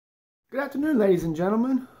Good afternoon, ladies and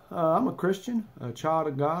gentlemen. I'm a Christian, a child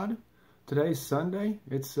of God. Today's Sunday.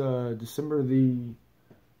 It's December the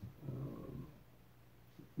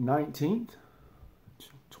 19th,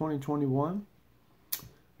 2021.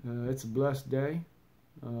 It's a blessed day.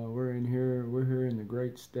 We're here in the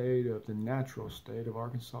great state of the natural state of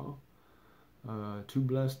Arkansas. Too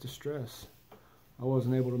blessed to stress. I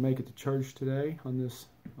wasn't able to make it to church today on this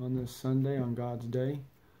Sunday, on God's day.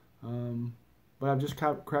 But I've just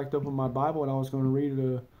cracked open my Bible, and I was going to read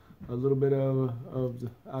a little bit out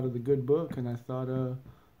of the good book, and I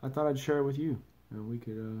thought I'd share it with you, and we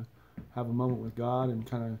could have a moment with God and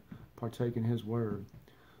kind of partake in His Word.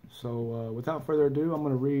 So without further ado, I'm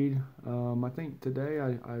going to read. I think today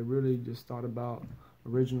I really just thought about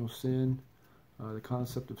original sin, the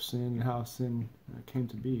concept of sin, and how sin came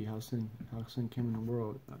to be, how sin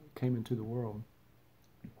came into the world.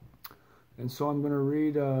 And so I'm going to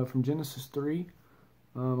read from Genesis 3.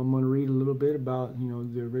 I'm going to read a little bit about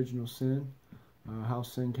the original sin, how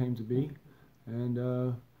sin came to be, and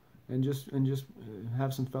just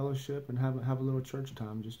have some fellowship and have a little church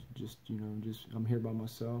time. Just I'm here by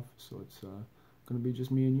myself, so it's going to be just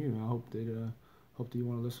me and you. I hope that you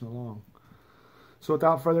want to listen along. So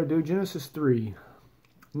without further ado, Genesis 3.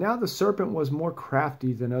 Now the serpent was more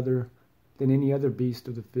crafty than any other beast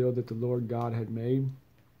of the field that the Lord God had made.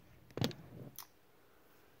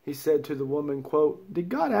 He said to the woman, quote, "Did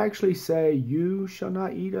God actually say, 'You shall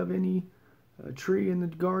not eat of any tree in the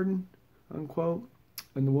garden'?" Unquote.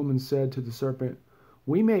 And the woman said to the serpent,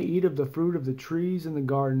 "We may eat of the fruit of the trees in the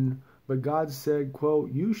garden, but God said,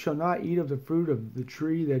 quote, 'You shall not eat of the fruit of the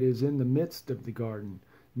tree that is in the midst of the garden,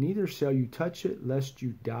 neither shall you touch it, lest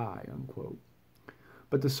you die'." Unquote.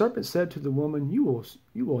 But the serpent said to the woman, You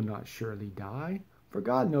will not surely die. For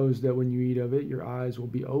God knows that when you eat of it, your eyes will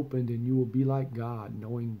be opened, and you will be like God,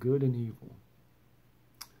 knowing good and evil.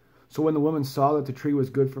 So when the woman saw that the tree was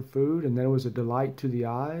good for food, and that it was a delight to the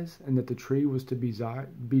eyes, and that the tree was to be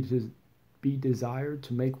desired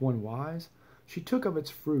to make one wise, she took of its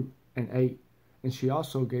fruit and ate, and she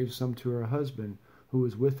also gave some to her husband who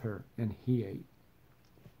was with her, and he ate.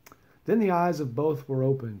 Then the eyes of both were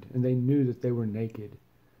opened, and they knew that they were naked.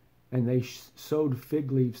 And they sewed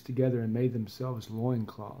fig leaves together and made themselves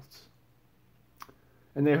loincloths.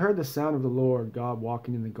 And they heard the sound of the Lord God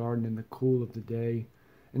walking in the garden in the cool of the day.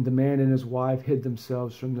 And the man and his wife hid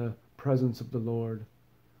themselves from the presence of the Lord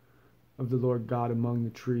God among the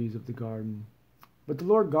trees of the garden. But the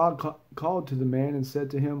Lord God called to the man and said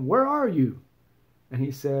to him, "Where are you?" And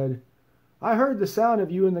he said, "I heard the sound of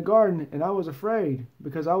you in the garden, and I was afraid,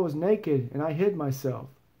 because I was naked, and I hid myself."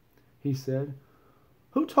 He said,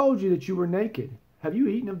 "Who told you that you were naked? Have you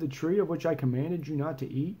eaten of the tree of which I commanded you not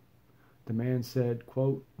to eat?" The man said,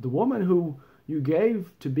 quote, "The woman who you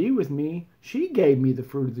gave to be with me, she gave me the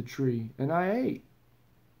fruit of the tree, and I ate."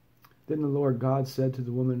 Then the Lord God said to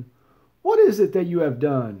the woman, "What is it that you have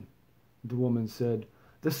done?" The woman said,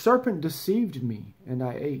 "The serpent deceived me, and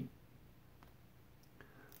I ate."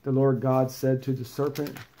 The Lord God said to the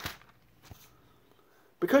serpent,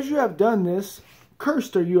 "Because you have done this,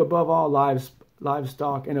 cursed are you above all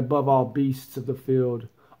livestock and above all beasts of the field.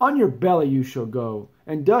 On your belly you shall go,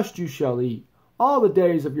 and dust you shall eat all the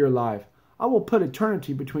days of your life. I will put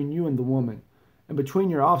eternity between you and the woman, and between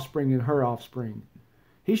your offspring and her offspring.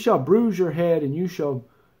 He shall bruise your head, and you shall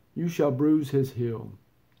bruise his heel."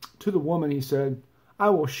 To the woman he said, "I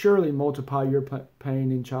will surely multiply your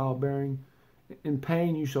pain in childbearing. In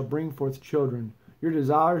pain you shall bring forth children. Your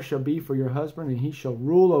desire shall be for your husband, and he shall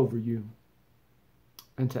rule over you."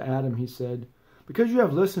 And to Adam he said, "Because you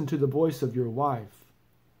have listened to the voice of your wife,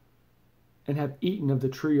 and have eaten of the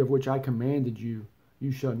tree of which I commanded you,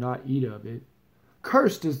 you shall not eat of it.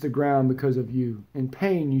 Cursed is the ground because of you. In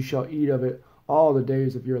pain you shall eat of it all the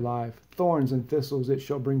days of your life. Thorns and thistles it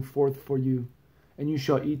shall bring forth for you, and you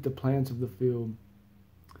shall eat the plants of the field.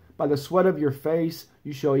 By the sweat of your face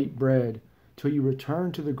you shall eat bread, till you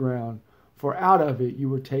return to the ground. For out of it you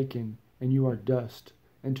were taken, and you are dust,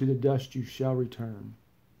 and to the dust you shall return."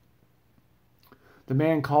 The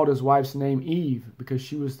man called his wife's name Eve, because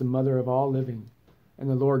she was the mother of all living. And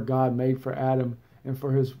the Lord God made for Adam and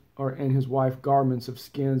his wife garments of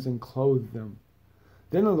skins, and clothed them.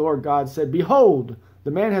 Then the Lord God said, "Behold,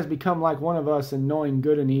 the man has become like one of us in knowing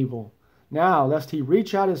good and evil. Now, lest he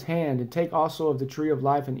reach out his hand and take also of the tree of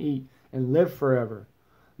life and eat, and live forever."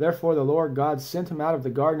 Therefore the Lord God sent him out of the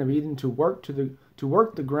Garden of Eden to work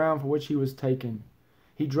the ground for which he was taken.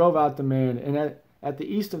 He drove out the man, and at the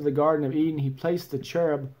east of the Garden of Eden he placed the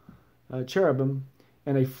cherubim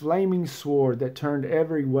and a flaming sword that turned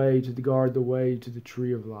every way to guard the way to the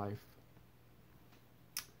tree of life.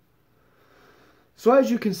 So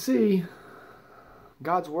as you can see,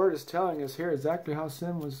 God's word is telling us here exactly how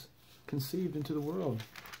sin was conceived into the world.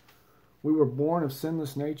 We were born of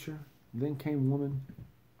sinless nature. Then came woman.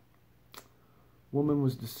 Woman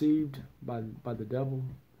was deceived by the devil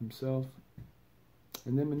himself,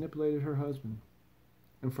 and then manipulated her husband.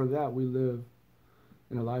 And for that we live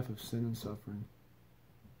in a life of sin and suffering.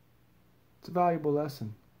 It's a valuable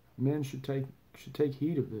lesson. Men should take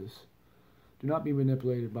heed of this. Do not be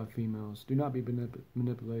manipulated by females. Do not be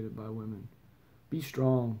manipulated by women. Be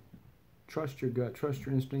strong. Trust your gut. Trust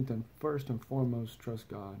your instinct. And first and foremost, trust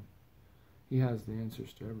God. He has the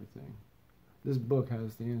answers to everything. This book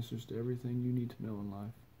has the answers to everything you need to know in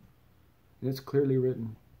life. And it's clearly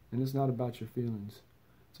written. And it's not about your feelings.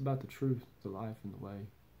 It's about the truth, the life, and the way.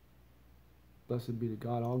 Blessed be to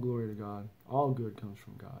God. All glory to God. All good comes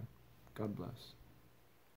from God. God bless.